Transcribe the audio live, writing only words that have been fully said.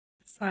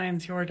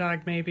Signs your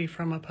dog may be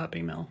from a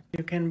puppy mill.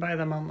 You can buy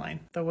them online.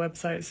 The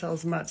website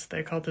sells mutts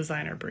they call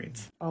designer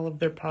breeds. All of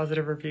their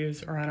positive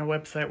reviews are on a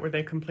website where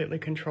they completely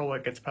control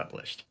what gets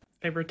published.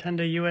 They pretend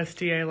a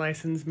USDA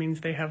license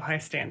means they have high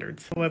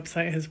standards. The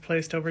website has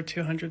placed over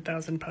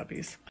 200,000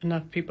 puppies.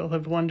 Enough people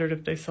have wondered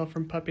if they sell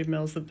from puppy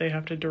mills that they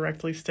have to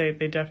directly state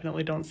they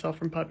definitely don't sell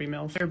from puppy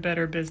mills. Their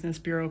Better Business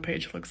Bureau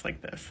page looks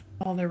like this.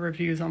 All their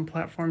reviews on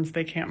platforms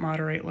they can't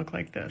moderate look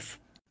like this.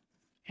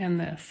 And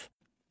this.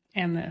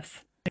 And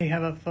this. They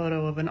have a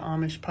photo of an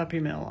Amish puppy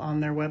mill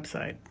on their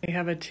website. They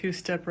have a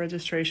two-step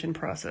registration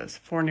process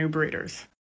for new breeders.